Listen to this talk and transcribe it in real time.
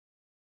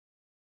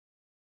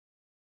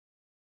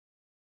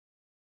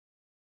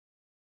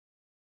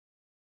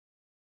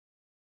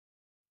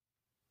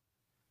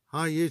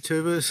Hi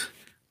YouTubers,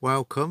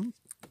 welcome.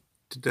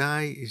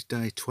 Today is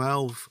day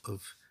 12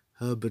 of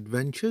Herb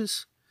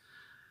Adventures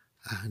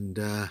and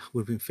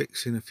we've been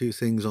fixing a few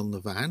things on the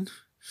van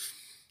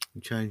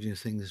and changing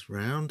things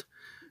around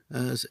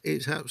as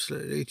it's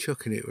absolutely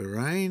chucking it with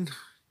rain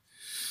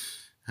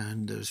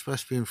and we're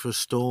supposed to be in for a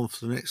storm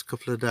for the next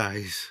couple of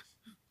days.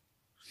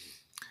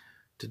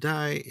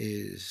 Today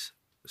is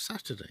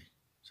Saturday,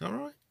 is that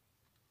right?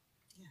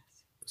 Yes.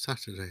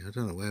 Saturday, I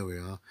don't know where we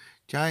are.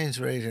 Jane's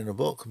reading a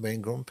book and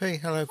being grumpy.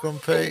 Hello,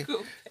 Grumpy.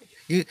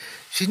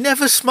 She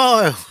never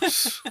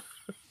smiles.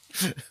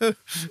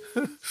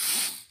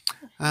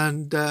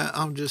 And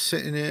I'm just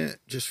sitting here,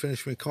 just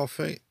finished my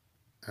coffee,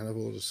 and I've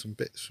ordered some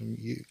bits from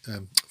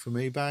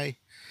eBay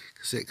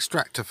because the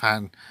extractor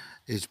fan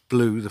is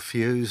blew the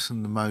fuse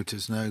and the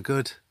motor's no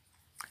good.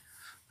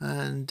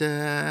 And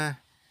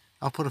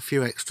I'll put a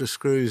few extra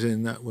screws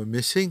in that were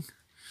missing,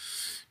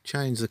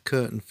 change the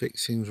curtain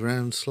fixings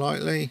around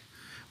slightly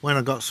when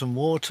I got some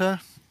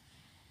water,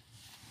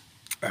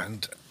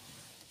 and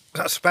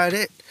that's about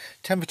it.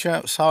 Temperature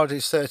outside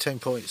is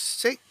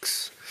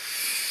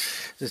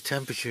 13.6. The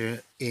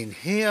temperature in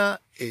here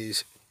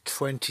is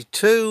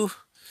 22,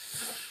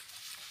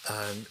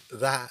 and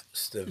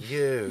that's the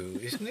view.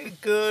 Isn't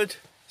it good?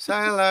 Say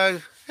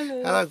hello.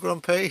 Hello. Hello,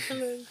 Grumpy.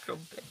 Hello,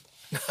 Grumpy.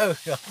 No,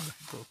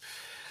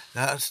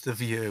 that's the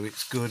view.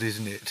 It's good,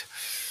 isn't it?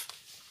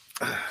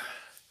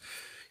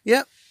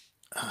 Yep.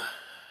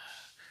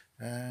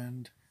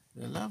 And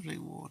the lovely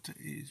water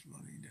is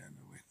running down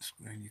the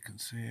windscreen. You can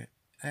see it.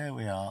 There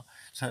we are.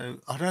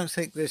 So I don't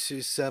think this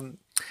is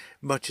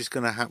much is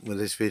going to happen with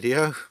this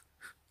video,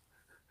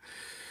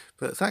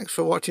 but thanks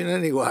for watching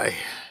anyway.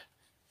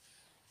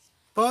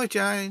 Bye,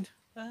 Jane.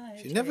 Bye,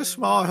 She never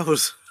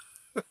smiles.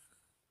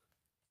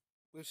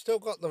 We've still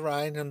got the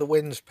rain and the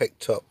wind's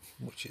picked up,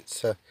 which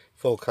it's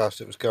forecast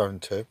it was going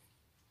to.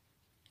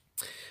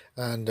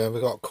 And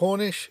we've got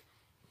Cornish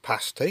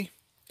pasty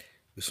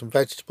with some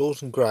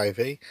vegetables and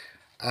gravy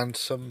and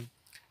some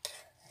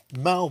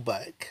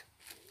Malbec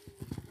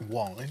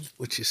wine,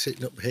 which is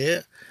sitting up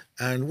here.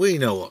 And we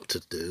know what to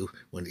do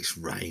when it's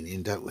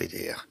raining, don't we,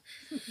 dear?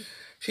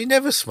 She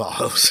never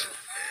smiles.